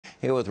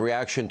Here with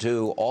reaction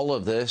to all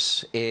of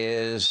this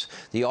is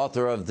the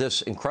author of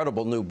this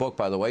incredible new book,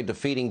 by the way,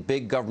 Defeating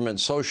Big Government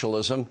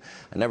Socialism.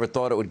 I never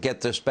thought it would get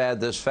this bad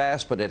this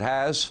fast, but it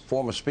has.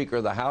 Former Speaker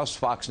of the House,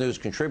 Fox News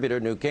contributor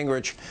Newt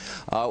Gingrich.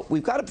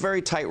 We've got a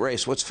very tight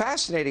race. What's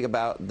fascinating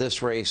about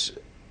this race,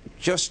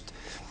 just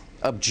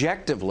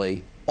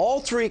objectively, all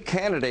three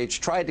candidates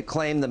tried to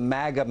claim the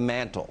MAGA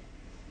mantle.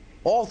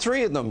 All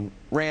three of them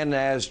ran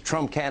as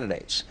Trump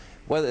candidates.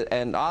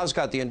 And Oz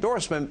got the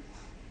endorsement,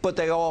 but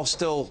they all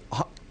still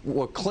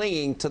were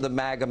clinging to the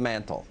MAGA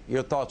mantle.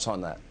 Your thoughts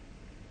on that?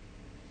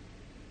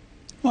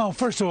 Well,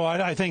 first of all,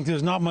 I think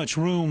there's not much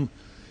room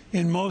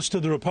in most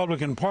of the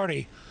Republican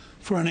Party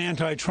for an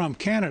anti-Trump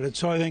candidate.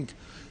 So I think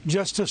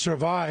just to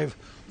survive,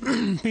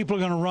 people are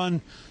going to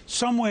run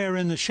somewhere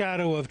in the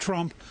shadow of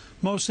Trump,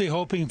 mostly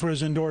hoping for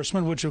his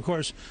endorsement, which, of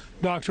course,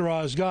 Dr.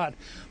 Oz got.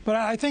 But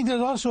I think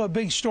there's also a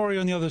big story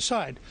on the other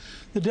side.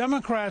 The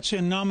Democrats,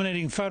 in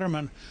nominating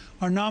Fetterman,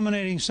 are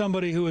nominating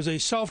somebody who is a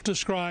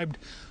self-described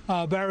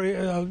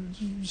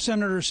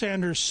Senator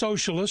Sanders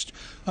socialist,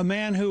 a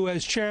man who,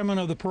 as chairman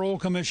of the Parole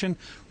Commission,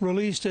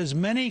 released as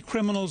many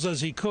criminals as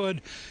he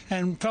could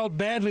and felt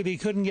badly that he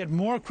couldn't get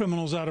more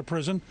criminals out of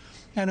prison,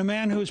 and a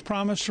man who has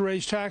promised to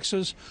raise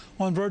taxes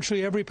on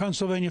virtually every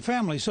Pennsylvania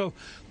family. So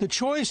the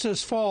choice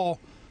this fall,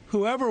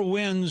 whoever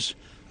wins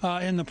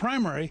in the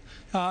primary,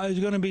 is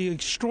going to be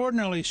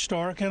extraordinarily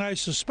stark, and I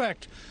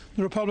suspect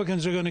the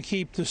Republicans are going to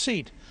keep the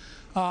seat.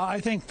 I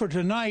think for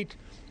tonight,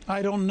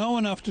 I don't know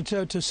enough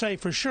to say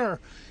for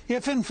sure.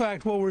 If, in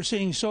fact, what we're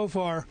seeing so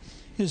far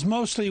is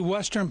mostly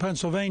western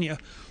Pennsylvania,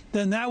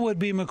 then that would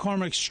be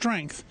McCormick's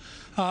strength.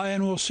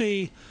 And we'll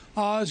see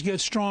Oz get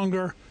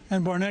stronger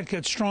and Barnett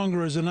get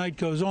stronger as the night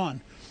goes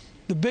on.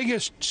 The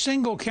biggest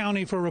single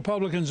county for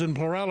Republicans in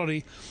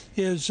plurality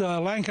is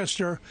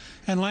Lancaster,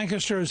 and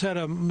Lancaster has had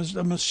a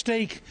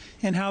mistake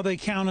in how they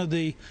counted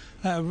the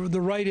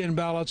write-in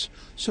ballots,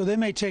 so they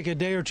may take a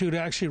day or two to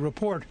actually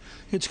report.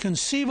 It's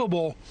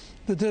conceivable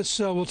that this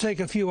will take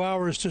a few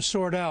hours to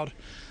sort out,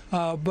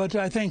 but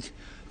I think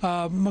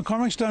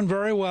McCormick's done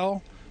very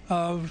well,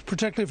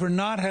 particularly for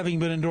not having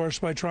been endorsed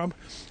by Trump.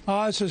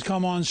 Oz has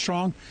come on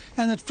strong.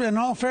 And in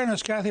all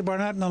fairness, Kathy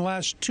Barnett in the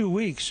last 2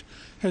 weeks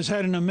has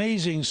had an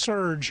amazing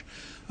surge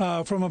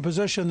from a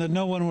position that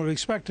no one would have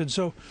expected.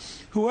 So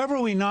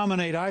whoever we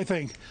nominate, I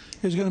think,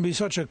 is going to be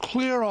such a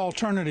clear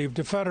alternative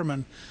to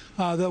Fetterman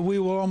that we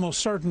will almost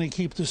certainly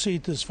keep the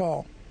seat this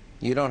fall.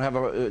 You don't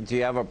have do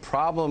you have a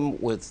problem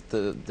with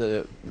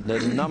the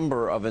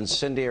number of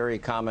incendiary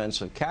comments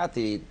of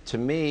Kathy? To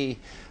me,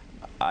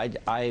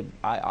 I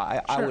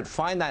would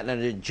find that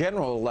in a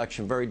general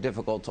election very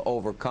difficult to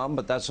overcome,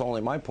 but that's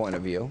only my point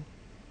of view.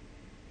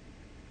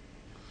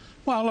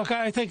 Well, look,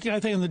 I think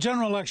in the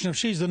general election, if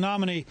she's the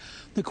nominee,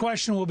 the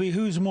question will be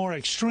who's more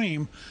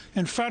extreme.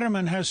 And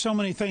Fetterman has so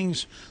many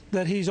things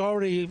that he's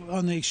already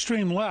on the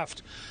extreme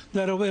left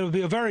that it'll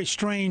be a very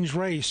strange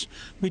race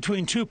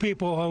between two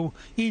people who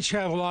each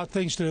have a lot of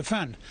things to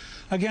defend.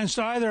 Against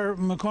either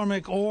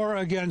McCormick or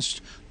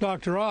against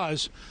Dr.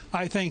 Oz,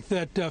 I think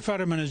that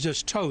Fetterman is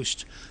just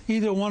toast.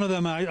 Either one of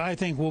them, I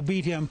think, will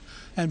beat him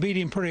and beat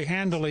him pretty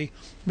handily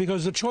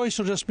because the choice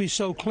will just be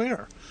so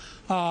clear.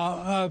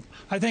 I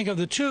think of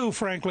the two,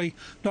 frankly,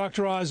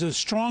 Dr. Oz is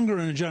stronger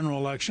in a general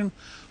election,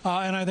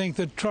 and I think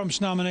that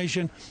Trump's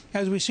nomination,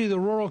 as we see the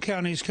rural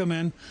counties come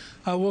in,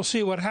 we'll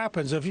see what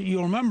happens. If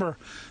you'll remember,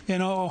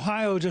 in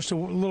Ohio just a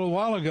little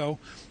while ago,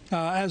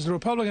 as the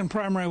Republican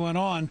primary went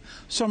on,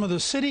 some of the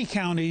city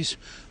counties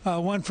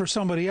went for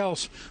somebody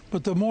else,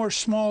 but the more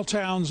small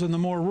towns and the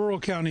more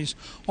rural counties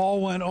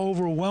all went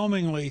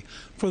overwhelmingly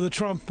for the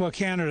Trump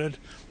candidate.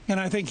 And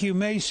I think you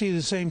may see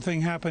the same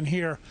thing happen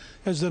here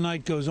as the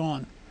night goes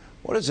on.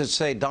 What does it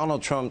say?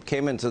 Donald Trump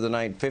came into the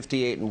night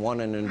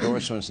 58-1 in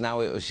endorsements. Now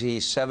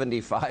he's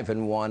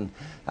 75-1.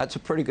 That's a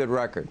pretty good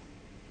record.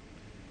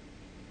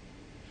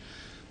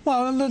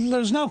 Well,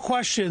 there's no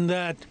question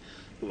that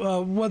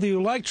whether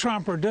you like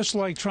Trump or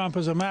dislike Trump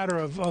is a matter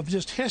of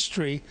just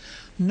history.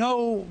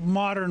 No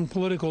modern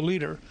political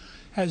leader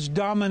has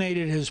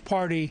dominated his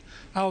party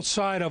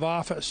outside of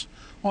office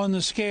on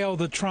the scale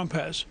that Trump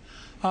has.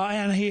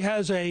 And he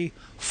has a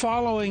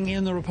following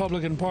in the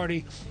Republican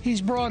Party.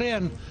 He's brought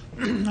in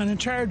an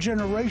entire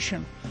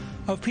generation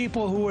of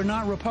people who were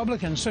not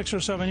Republicans 6 or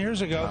 7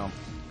 years ago, wow,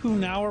 who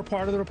now are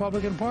part of the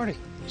Republican Party.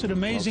 It's an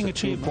amazing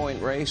achievement. It's a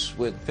two-point race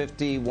with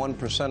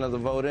 51% of the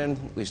vote in.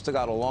 We still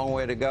got a long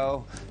way to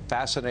go.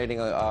 Fascinating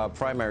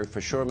primary for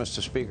sure,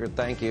 Mr. Speaker.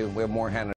 Thank you. We have more Hannity.